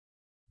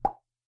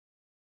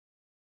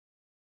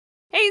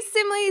Hey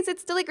Simlies,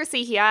 it's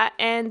Deligracy here,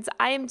 and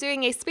I am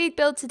doing a speed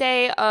build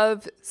today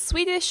of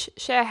Swedish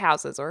share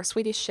houses, or a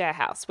Swedish share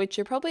house, which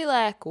you're probably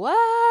like,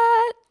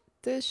 what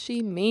does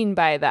she mean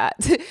by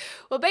that?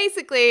 Well,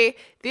 basically,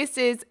 this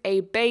is a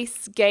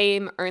base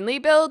game only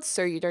build,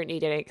 so you don't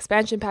need any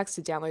expansion packs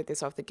to download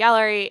this off the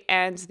gallery,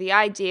 and the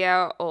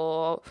idea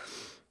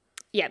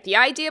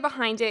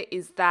behind it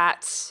is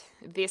that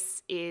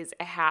this is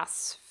a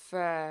house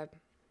for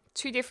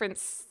two different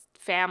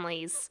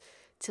families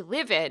to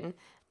live in.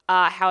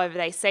 However,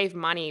 they save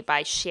money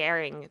by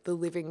sharing the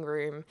living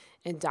room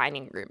and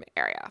dining room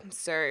area.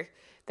 So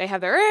they have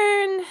their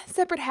own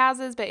separate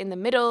houses, but in the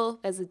middle,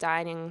 there's a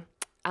dining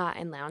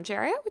and lounge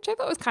area, which I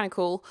thought was kind of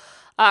cool.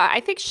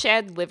 I think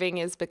shared living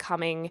is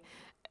becoming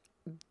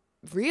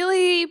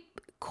really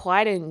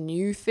quite a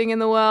new thing in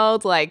the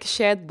world. Like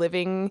shared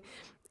living,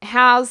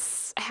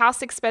 house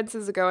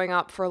expenses are going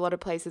up for a lot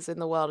of places in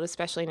the world,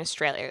 especially in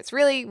Australia. It's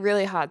really,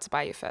 really hard to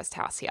buy your first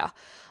house here.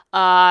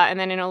 And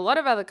then in a lot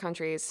of other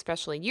countries,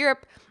 especially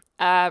Europe,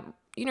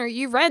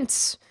 you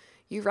rent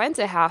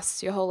a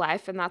house your whole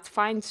life, and that's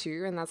fine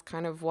too. And that's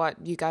kind of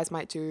what you guys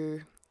might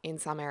do in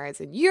some areas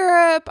in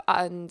Europe,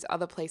 and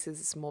other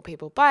places more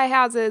people buy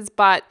houses.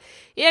 But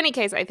in any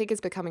case, I think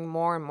it's becoming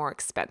more and more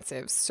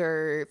expensive.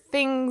 So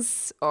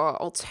things or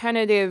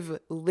alternative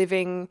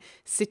living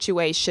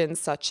situations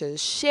such as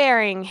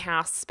sharing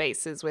house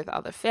spaces with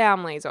other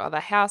families or other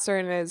house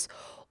owners,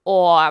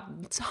 or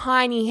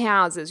tiny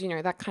houses,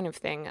 that kind of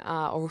thing,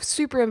 or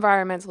super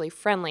environmentally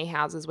friendly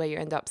houses where you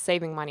end up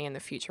saving money in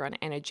the future on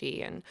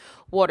energy and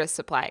water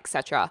supply,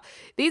 etc.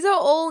 These are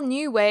all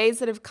new ways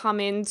that have come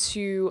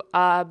into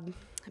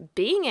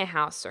being a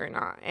house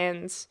owner,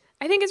 and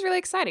I think it's really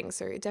exciting.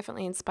 So it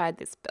definitely inspired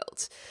this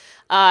build.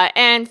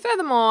 And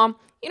furthermore,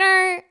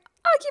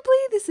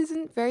 arguably, this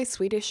isn't very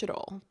Swedish at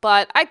all,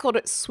 but I called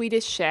it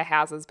Swedish share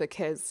houses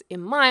because in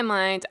my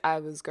mind, I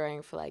was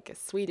going for like a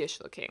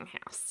Swedish looking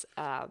house,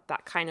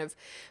 that kind of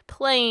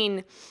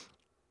plain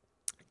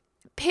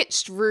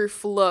pitched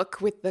roof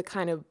look with the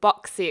kind of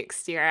boxy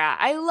exterior.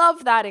 I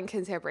love that in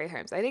contemporary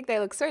homes. I think they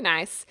look so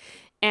nice.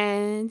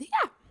 And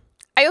yeah,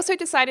 I also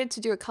decided to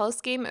do a color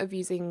scheme of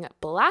using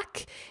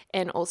black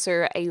and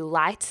also a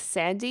light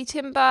sandy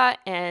timber.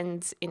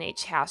 And in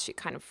each house, you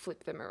kind of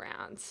flip them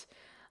around.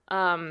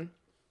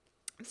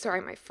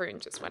 Sorry, my phone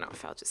just went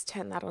off. I'll just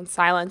turn that on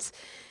silent.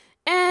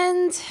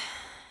 And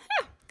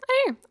yeah,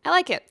 I don't know. I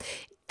like it.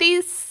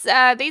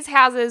 These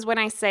houses, when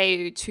I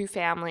say two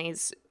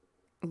families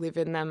live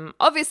in them,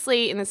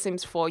 obviously in The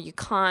Sims 4, you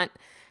can't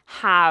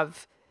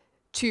have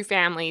two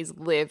families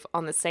live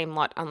on the same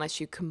lot unless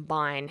you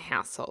combine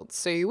households.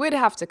 So you would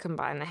have to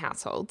combine the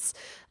households.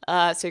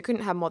 So you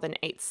couldn't have more than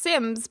 8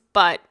 Sims,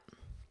 but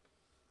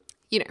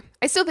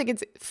I still think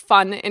it's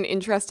fun and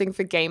interesting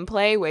for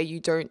gameplay where you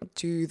don't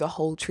do the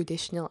whole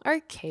traditional,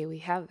 okay, we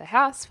have the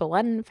house for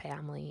one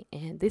family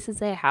and this is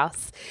their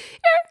house.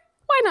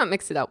 Why not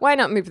mix it up? Why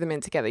not move them in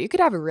together? You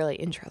could have a really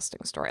interesting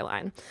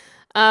storyline.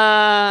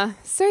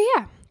 So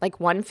yeah,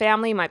 like one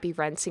family might be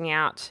renting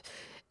out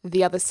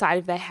the other side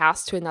of their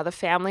house to another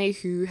family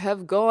who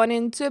have gone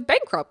into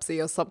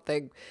bankruptcy or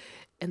something.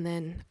 And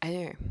then, I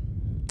don't know,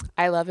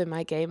 I love in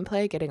my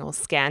gameplay getting all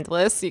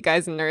scandalous. You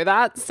guys know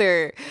that.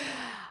 So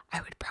I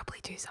would probably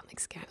do something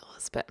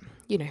scandalous, but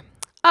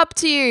up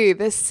to you.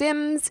 The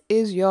Sims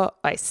is your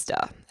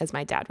oyster, as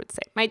my dad would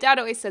say. My dad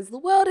always says, the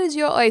world is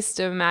your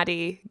oyster,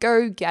 Maddie.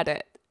 Go get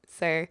it.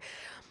 So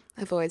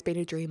I've always been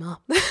a dreamer.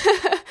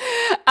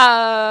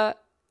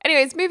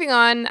 Anyways, moving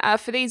on.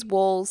 For these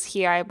walls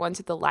here, I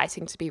wanted the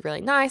lighting to be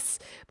really nice.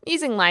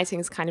 Using lighting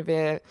is kind of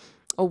a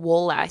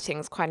wall lighting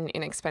is quite an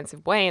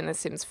inexpensive way in The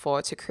Sims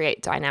 4 to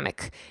create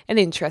dynamic and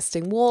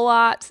interesting wall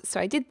art. So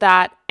I did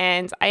that,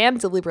 and I am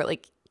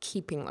deliberately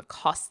keeping the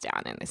cost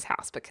down in this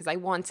house because I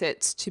want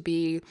it to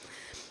be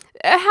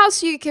a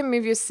house you can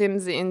move your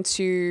Sims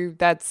into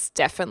that's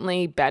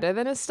definitely better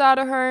than a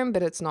starter home,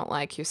 but it's not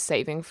like you're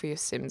saving for your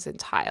Sims'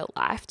 entire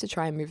life to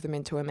try and move them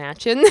into a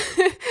mansion.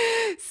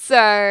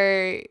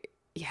 So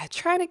yeah,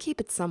 trying to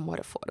keep it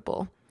somewhat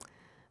affordable.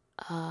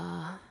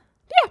 Yeah,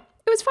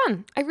 it was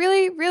fun. I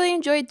really, really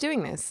enjoyed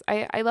doing this.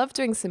 I love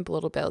doing simple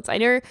little builds. I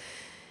know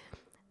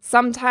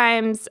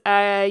sometimes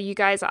you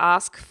guys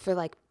ask for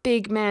like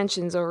big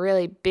mansions or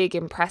really big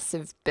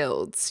impressive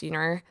builds,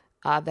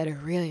 that are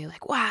really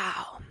like,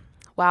 wow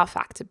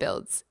factor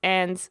builds.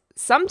 And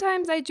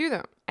sometimes I do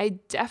them. I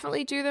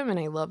definitely do them and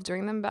I love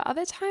doing them. But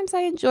other times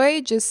I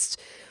enjoy just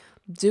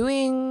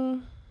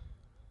doing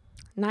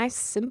nice,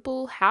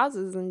 simple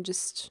houses and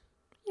just,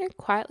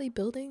 quietly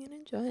building and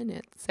enjoying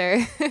it.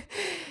 So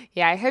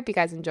yeah, I hope you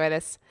guys enjoy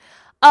this.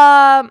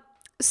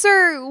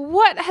 So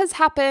what has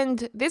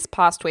happened this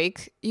past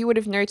week? You would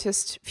have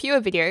noticed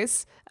fewer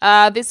videos.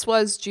 This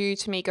was due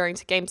to me going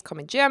to Gamescom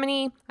in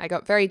Germany. I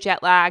got very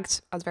jet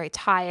lagged. I was very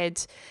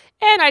tired.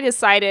 And I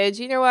decided,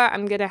 you know what?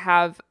 I'm going to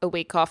have a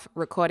week off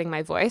recording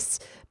my voice.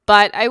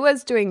 But I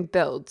was doing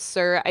builds.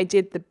 So I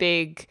did the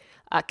big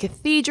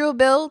cathedral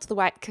build, the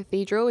White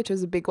Cathedral, which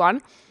was a big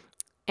one.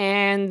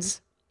 And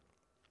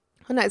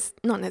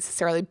not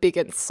necessarily big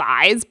in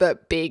size,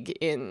 but big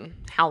in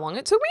how long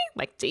it took me,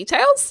 like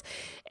details.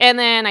 And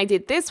then I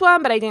did this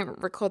one, but I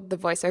didn't record the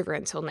voiceover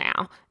until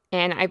now.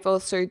 And I've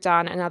also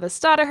done another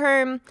starter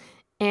home,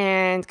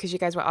 and because you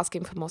guys were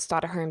asking for more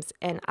starter homes,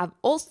 and I've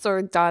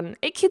also done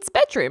a kid's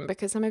bedroom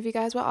because some of you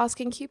guys were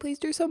asking, can you please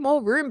do some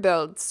more room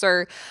builds?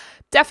 So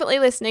definitely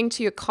listening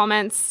to your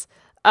comments.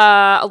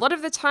 A lot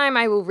of the time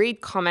I will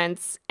read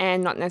comments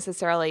and not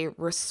necessarily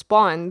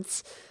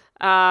respond,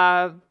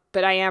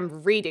 but I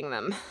am reading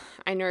them.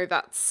 I know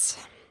that's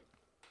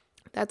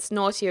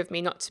naughty of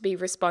me not to be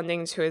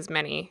responding to as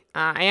many.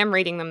 I am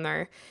reading them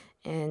though,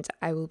 and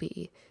I will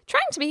be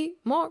trying to be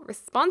more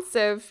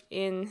responsive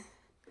in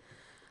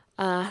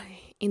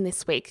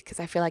this week because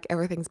I feel like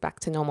everything's back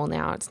to normal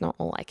now. It's not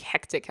all like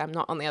hectic. I'm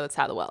not on the other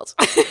side of the world.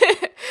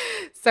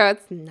 So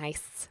it's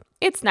nice.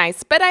 It's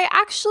nice. But I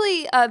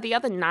actually, the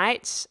other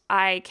night,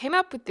 I came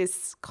up with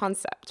this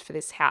concept for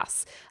this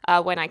house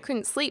when I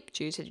couldn't sleep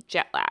due to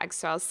jet lag.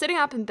 So I was sitting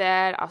up in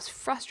bed. I was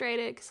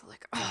frustrated because I was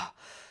like, oh,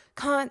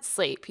 can't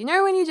sleep. You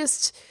know when you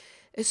just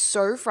are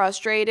so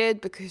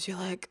frustrated because you're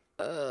like,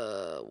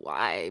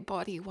 why,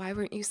 body? Why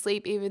won't you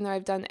sleep even though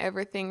I've done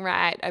everything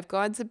right? I've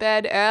gone to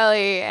bed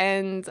early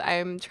and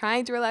I'm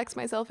trying to relax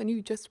myself and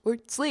you just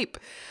won't sleep.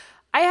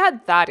 I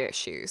had that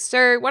issue.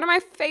 So one of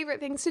my favorite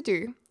things to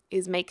do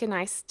is make a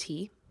nice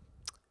tea,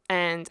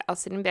 and I'll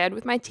sit in bed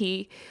with my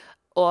tea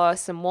or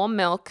some warm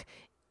milk,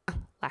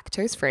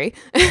 lactose free,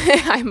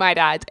 I might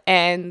add,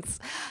 and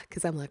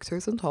because I'm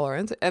lactose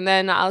intolerant. And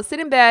then I'll sit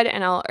in bed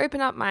and I'll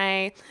open up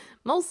my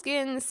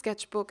Moleskine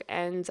sketchbook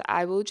and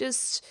I will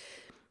just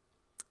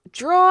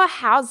draw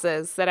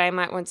houses that I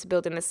might want to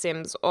build in The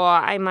Sims, or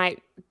I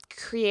might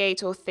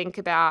create or think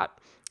about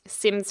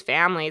Sims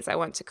families I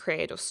want to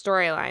create or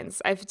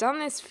storylines. I've done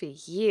this for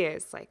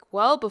years, like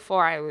well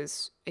before I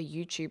was a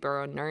YouTuber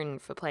or known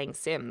for playing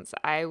Sims.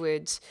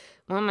 One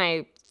of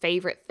my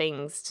favorite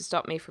things to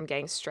stop me from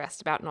getting stressed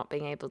about not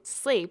being able to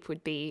sleep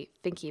would be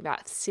thinking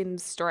about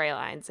Sims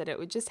storylines, and it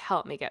would just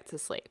help me get to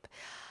sleep.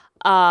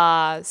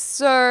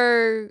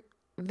 So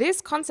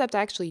this concept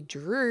I actually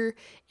drew,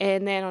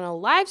 and then on a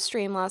live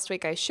stream last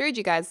week I showed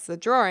you guys the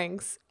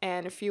drawings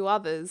and a few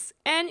others,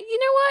 and you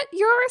know what,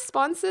 your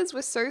responses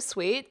were so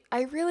sweet.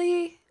 I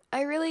really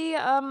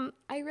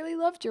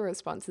loved your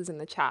responses in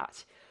the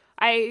chat.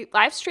 I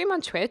live stream on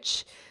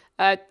Twitch.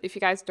 If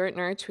you guys don't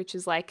know, Twitch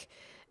is like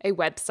a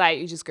website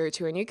you just go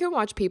to and you can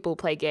watch people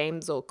play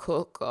games or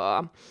cook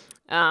or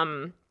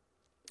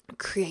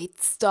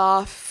create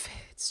stuff.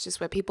 It's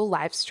just where people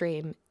live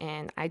stream,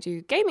 and I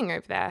do gaming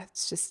over there.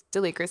 It's just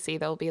Deligracy.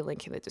 There'll be a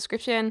link in the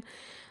description.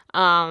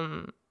 But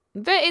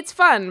it's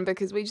fun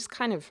because we just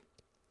kind of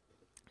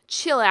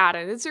chill out,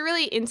 and it's a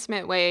really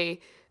intimate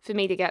way for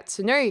me to get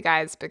to know you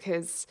guys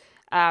because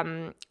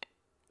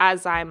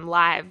as I'm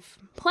live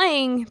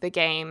playing the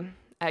game,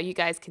 you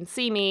guys can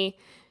see me.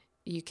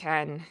 You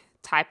can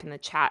type in the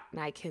chat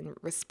and I can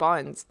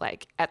respond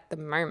like at the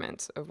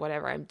moment of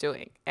whatever I'm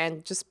doing.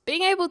 And just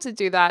being able to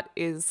do that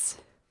is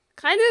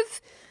kind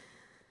of,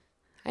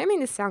 I don't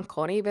mean to sound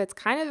corny, but it's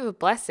kind of a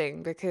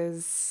blessing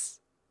because,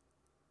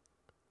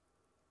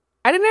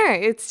 I don't know,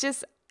 it's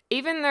just,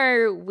 even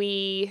though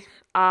we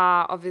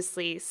are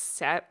obviously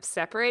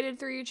separated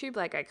through YouTube,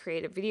 like I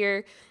create a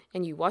video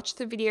and you watch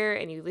the video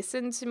and you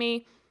listen to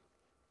me,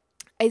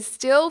 I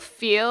still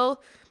feel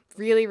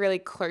really, really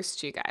close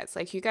to you guys.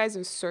 Like, you guys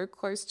are so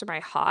close to my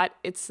heart.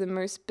 It's the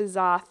most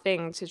bizarre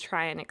thing to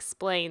try and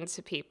explain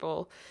to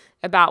people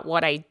about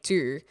what I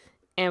do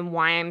and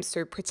why I'm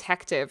so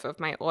protective of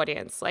my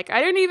audience. Like, I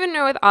don't even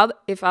know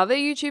if other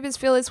YouTubers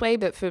feel this way,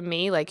 but for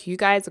me, like, you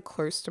guys are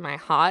close to my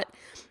heart.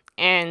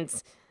 And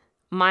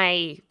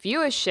my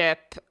viewership,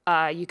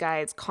 you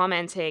guys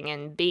commenting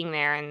and being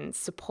there and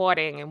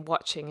supporting and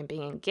watching and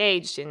being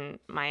engaged in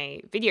my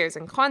videos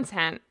and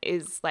content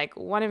is like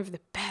one of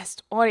the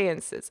best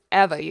audiences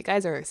ever. You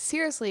guys are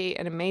seriously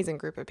an amazing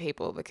group of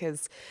people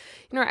because,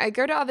 you know, I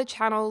go to other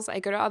channels, I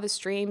go to other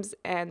streams,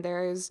 and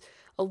there's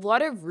a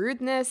lot of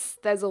rudeness.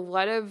 There's a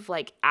lot of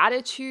like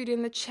attitude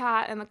in the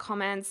chat and the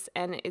comments,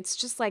 and it's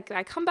just like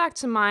I come back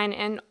to mine,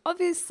 and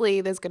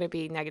obviously there's going to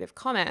be negative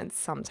comments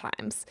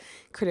sometimes,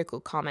 critical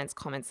comments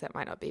that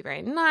might not be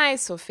very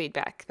nice, or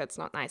feedback that's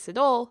not nice at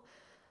all.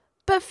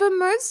 But for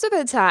most of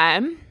the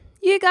time,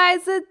 you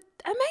guys are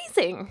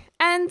amazing.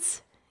 And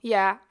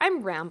yeah,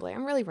 I'm rambling.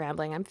 I'm really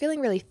rambling. I'm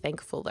feeling really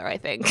thankful though, I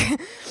think.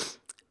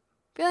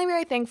 Feeling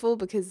very thankful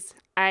because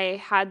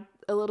I had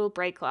a little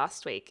break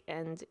last week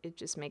and it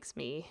just makes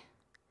me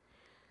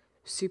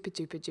super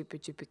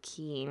duper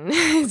keen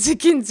to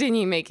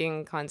continue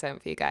making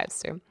content for you guys.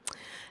 So I don't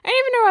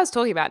even know what I was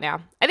talking about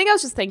now. I think I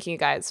was just thanking you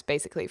guys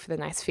basically for the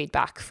nice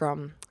feedback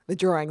from the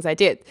drawings I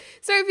did.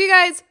 So if you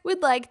guys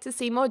would like to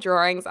see more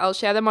drawings, I'll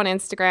share them on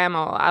Instagram,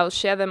 or I'll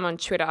share them on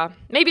Twitter.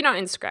 Maybe not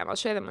Instagram. I'll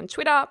share them on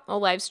Twitter or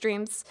live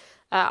streams.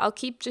 I'll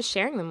keep just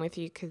sharing them with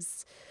you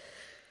because,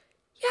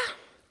 yeah,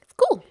 it's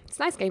cool. It's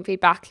nice getting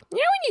feedback. You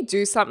know when you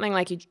do something,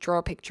 like you draw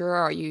a picture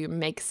or you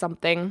make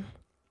something,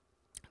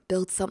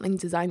 build something,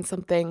 design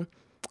something,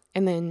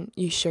 and then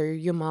you show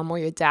your mom or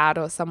your dad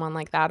or someone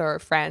like that or a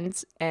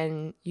friend,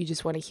 and you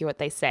just want to hear what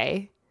they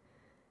say.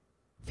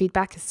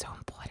 Feedback is so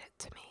important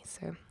to me,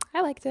 so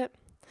I liked it.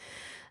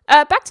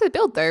 Back to the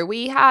build though,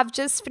 we have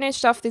just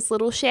finished off this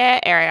little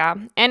share area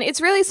and it's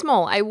really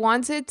small. I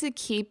wanted to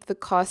keep the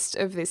cost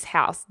of this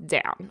house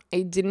down.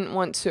 I didn't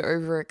want to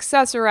over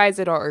accessorize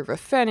it or over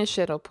furnish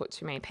it or put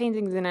too many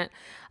paintings in it.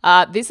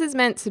 This is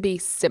meant to be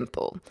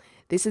simple.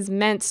 This is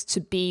meant to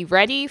be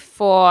ready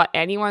for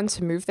anyone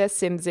to move their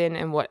Sims in,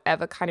 and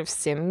whatever kind of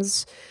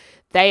Sims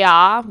they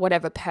are,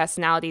 whatever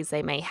personalities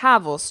they may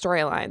have or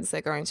storylines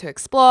they're going to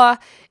explore,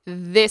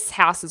 this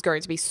house is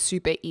going to be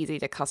super easy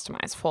to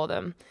customize for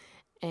them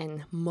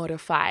and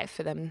modify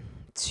for them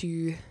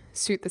to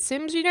suit the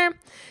Sims, you know?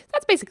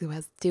 That's basically what I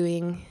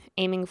was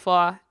aiming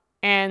for.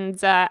 And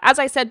as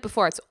I said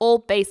before, it's all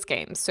base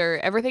game. So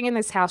everything in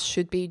this house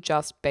should be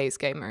just base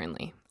game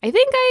only. I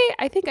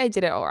think I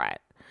did it all right.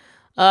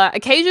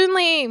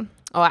 Occasionally,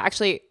 or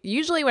actually,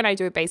 usually when I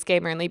do a base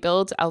game only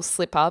build, I'll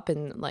slip up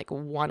and like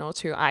 1 or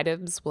 2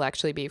 items will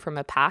actually be from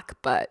a pack,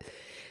 but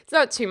it's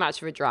not too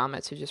much of a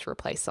drama to just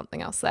replace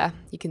something else there.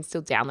 You can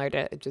still download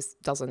it. It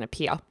just doesn't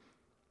appear.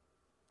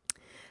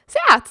 So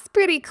yeah, it's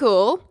pretty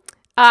cool.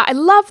 I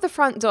love the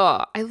front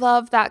door. I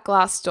love that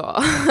glass door.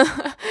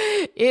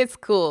 It's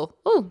cool.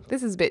 Oh,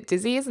 this is a bit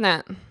dizzy, isn't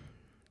it?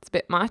 It's a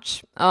bit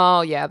much.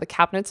 Oh yeah, the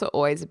cabinets are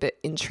always a bit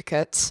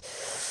intricate.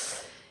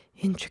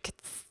 Intricate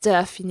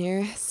stuff, you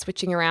know,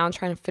 switching around,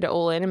 trying to fit it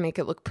all in and make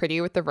it look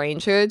pretty with the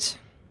range hood.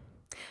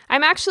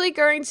 I'm actually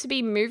going to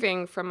be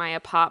moving from my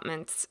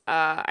apartment.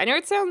 I know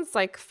it sounds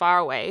like far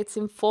away. It's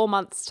in 4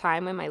 months'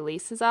 time when my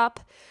lease is up.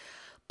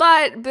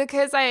 But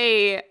because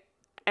I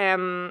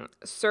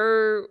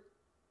so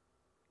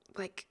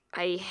like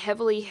I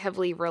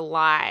heavily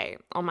rely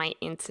on my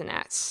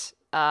internet,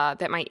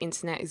 that my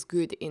internet is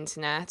good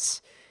internet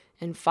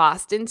and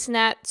fast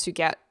internet to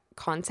get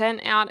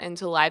content out and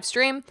to live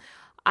stream.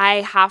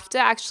 I have to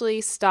actually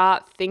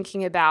start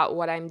thinking about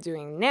what I'm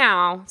doing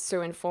now.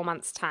 So in 4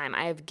 months' time,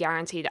 I have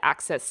guaranteed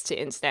access to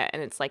internet,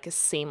 and it's like a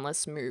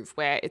seamless move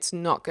where it's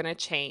not going to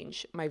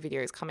change my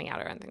videos coming out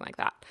or anything like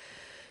that.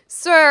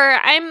 So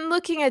I'm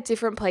looking at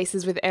different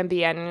places with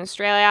NBN in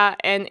Australia,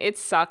 and it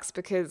sucks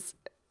because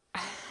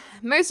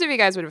most of you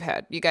guys would have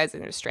heard. You guys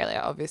in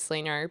Australia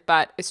obviously know,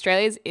 but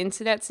Australia's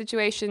internet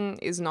situation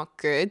is not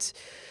good.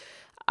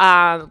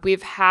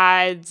 We've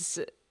had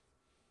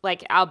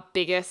like our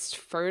biggest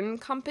phone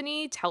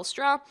company,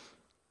 Telstra.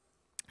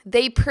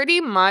 They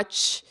pretty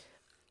much,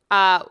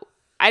 I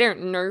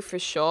don't know for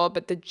sure,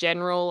 but the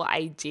general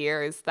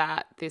idea is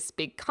that this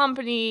big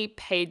company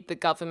paid the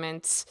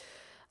government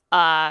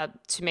to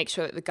make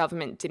sure that the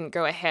government didn't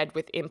go ahead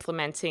with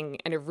implementing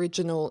an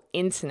original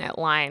internet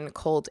line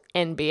called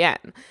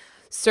NBN.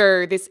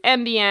 So this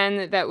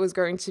NBN that was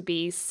going to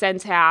be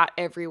sent out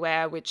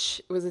everywhere,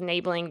 which was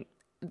enabling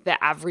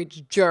the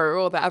average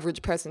Joe or the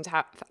average person to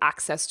have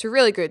access to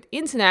really good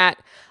internet,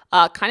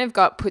 kind of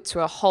got put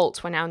to a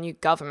halt when our new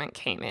government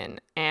came in.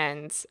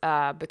 And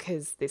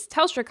because this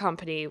Telstra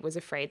company was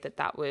afraid that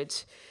that would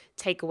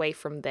take away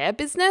from their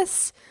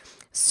business.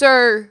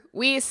 So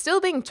we're still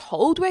being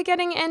told we're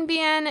getting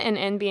NBN, and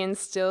NBN's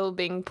still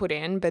being put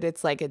in, but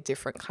it's like a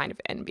different kind of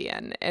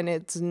NBN, and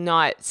it's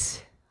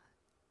not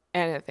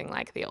anything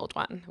like the old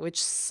one,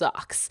 which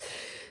sucks.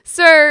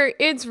 So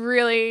it's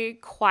really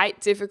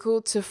quite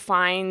difficult to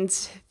find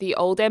the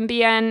old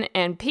NBN,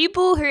 and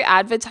people who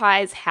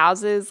advertise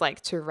houses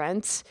like to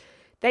rent,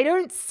 they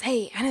don't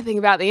say anything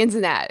about the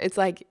internet. It's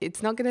like,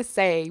 it's not going to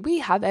say, we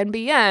have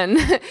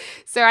NBN.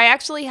 So I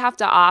actually have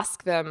to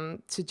ask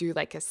them to do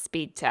like a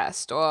speed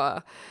test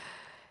or,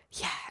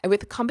 yeah. And with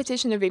the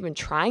competition of even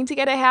trying to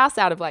get a house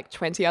out of like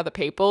 20 other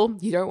people,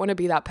 you don't want to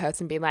be that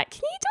person being like,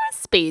 can you do a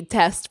speed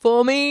test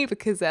for me?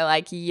 Because they're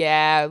like,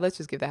 yeah, let's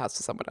just give the house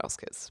to someone else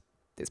because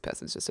this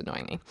person's just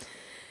annoying me.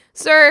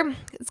 So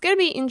it's going to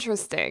be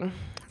interesting.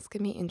 It's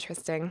going to be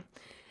interesting.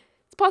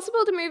 It's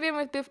possible to move in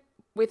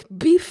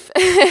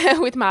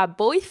with my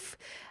boyf,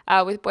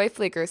 with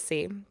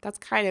Deligracy. That's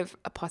kind of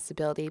a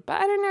possibility,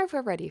 but I don't know if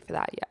we're ready for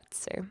that yet.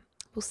 So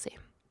we'll see.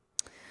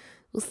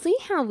 We'll see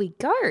how we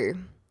go.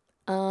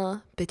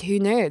 But who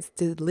knows?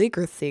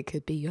 Deligracy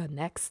could be your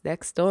next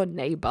door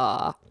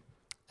neighbor.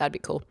 That'd be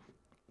cool.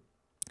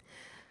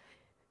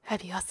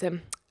 That'd be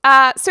awesome.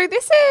 So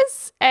this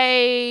is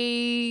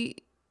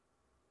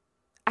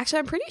actually,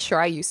 I'm pretty sure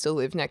I used to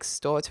live next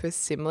door to a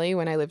simile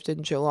when I lived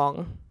in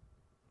Geelong.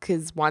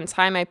 Because one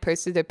time I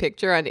posted a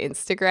picture on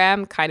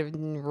Instagram kind of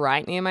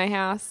right near my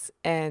house,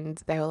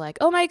 and they were like,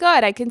 oh my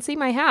God, I can see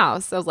my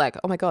house. I was like,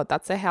 oh my God,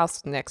 that's a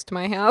house next to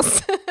my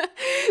house.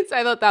 So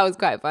I thought that was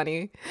quite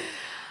funny.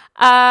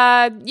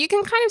 You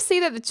can kind of see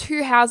that the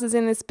 2 houses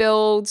in this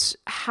build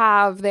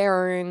have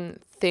their own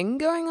thing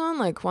going on,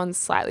 like one's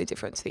slightly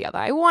different to the other.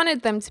 I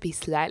wanted them to be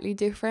slightly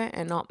different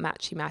and not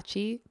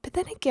matchy-matchy. But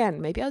then again,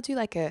 maybe I'll do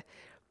like a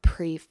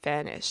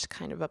pre-furnished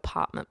kind of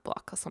apartment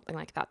block or something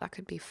like that. That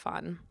could be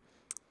fun.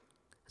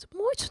 I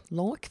might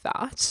like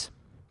that.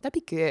 That'd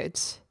be good.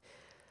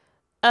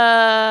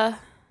 Yeah,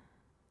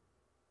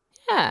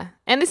 Yeah,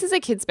 and this is a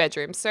kid's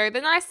bedroom. So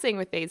the nice thing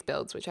with these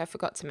builds, which I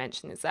forgot to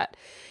mention, is that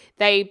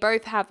they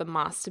both have a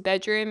master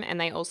bedroom and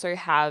they also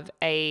have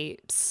a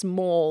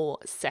small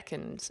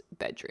second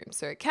bedroom.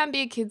 So it can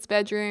be a kid's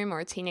bedroom or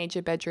a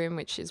teenager bedroom,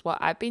 which is what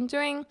I've been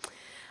doing.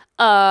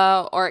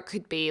 Or it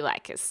could be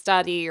like a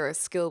study or a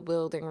skill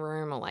building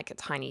room or like a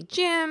tiny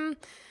gym.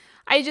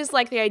 I just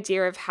like the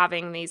idea of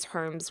having these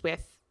homes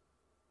with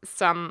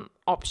some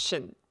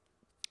option,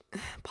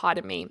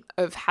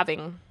 of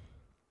having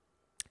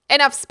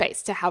enough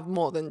space to have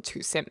more than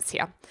 2 Sims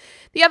here.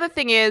 The other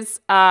thing is,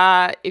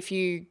 if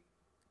you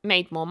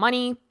made more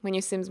money when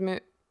your Sims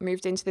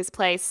moved into this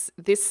place,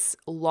 this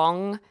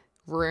long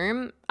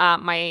room,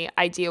 my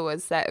idea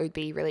was that it would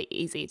be really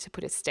easy to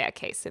put a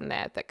staircase in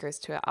there that goes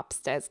to an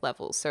upstairs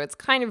level. So it's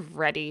kind of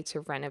ready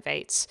to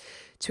renovate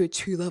to a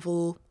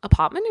 2-level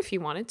apartment if you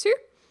wanted to.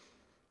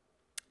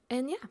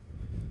 And yeah,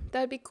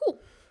 that'd be cool.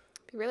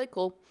 Be really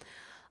cool.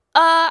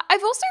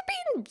 I've also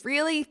been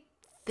really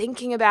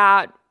thinking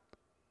about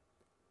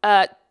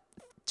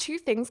 2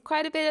 things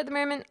quite a bit at the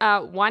moment.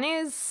 One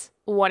is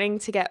wanting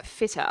to get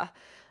fitter.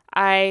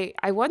 I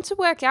want to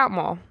work out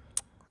more.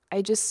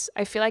 I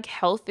feel like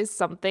health is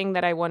something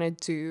that I want to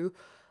do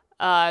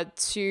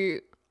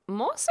to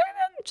more so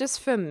than just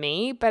for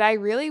me, but I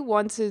really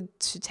wanted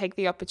to take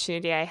the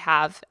opportunity I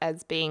have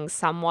as being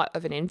somewhat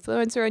of an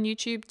influencer on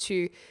YouTube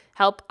to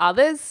help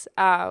others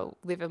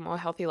live a more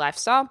healthy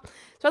lifestyle.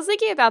 So I was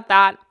thinking about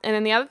that. And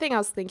then the other thing I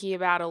was thinking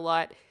about a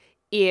lot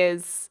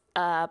is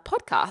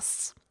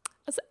podcasts.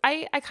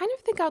 I kind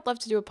of think I'd love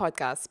to do a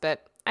podcast,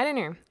 but I don't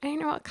know. I don't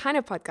know what kind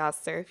of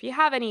podcast. So if you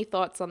have any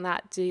thoughts on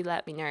that, do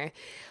let me know.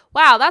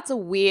 Wow, that's a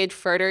weird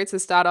photo to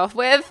start off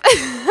with.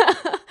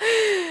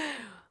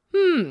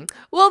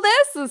 Well,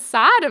 there's the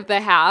side of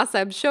the house.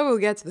 I'm sure we'll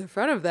get to the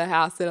front of the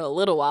house in a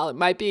little while. It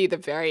might be the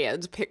very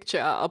end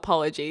picture.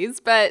 Apologies.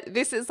 But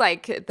this is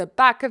like the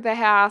back of the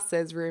house.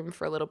 There's room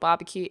for a little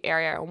barbecue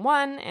area on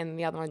one, and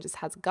the other one just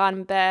has a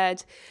garden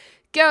bed.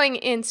 Going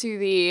into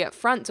the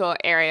front door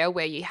area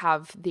where you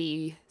have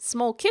the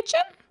small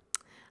kitchen,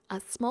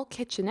 a small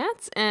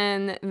kitchenette,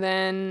 and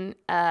then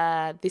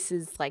this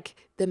is like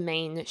the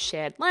main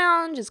shared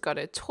lounge. It's got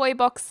a toy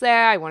box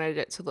there. I wanted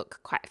it to look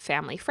quite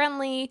family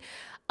friendly.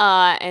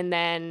 And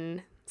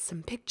then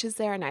some pictures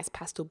there, a nice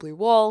pastel blue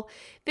wall.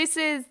 This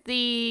is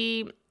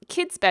the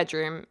kids'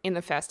 bedroom in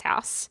the first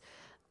house.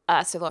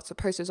 So lots of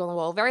posters on the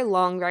wall, very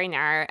long, very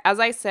narrow.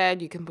 As I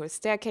said, you can put a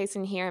staircase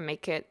in here and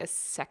make it a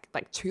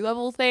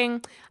 2-level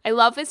thing. I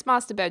love this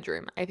master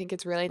bedroom. I think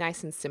it's really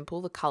nice and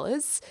simple, the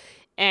colors.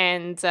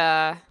 And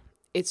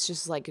it's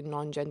just like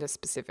non-gender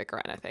specific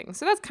or anything.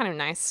 So that's kind of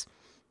nice.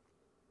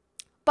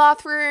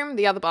 Bathroom.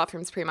 The other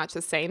bathroom's pretty much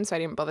the same, so I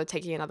didn't bother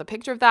taking another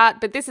picture of that.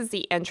 But this is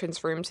the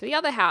entrance room to the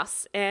other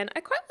house. And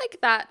I quite like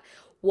that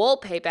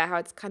wallpaper, how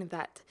it's kind of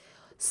that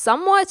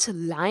somewhat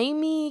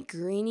limey,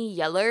 greeny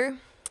yellow.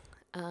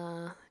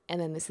 And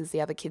then this is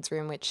the other kids'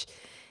 room, which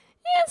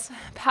is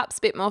perhaps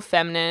a bit more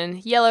feminine.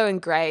 Yellow and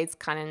grey is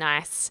kind of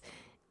nice.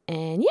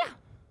 And yeah.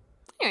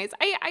 Anyways,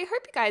 I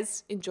hope you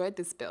guys enjoyed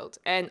this build.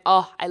 And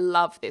oh, I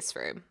love this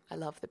room. I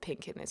love the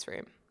pink in this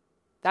room.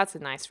 That's a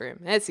nice room.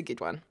 That's a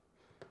good one.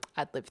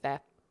 I'd live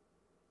there.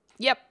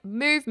 Yep,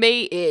 move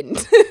me in.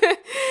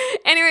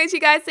 Anyways, you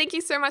guys, thank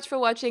you so much for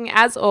watching.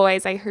 As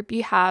always, I hope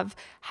you have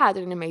had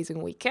an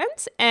amazing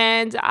weekend.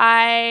 And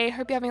I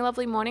hope you're having a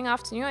lovely morning,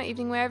 afternoon, or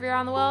evening, wherever you are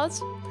in the world.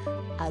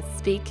 I'll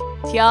speak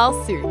to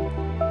y'all soon.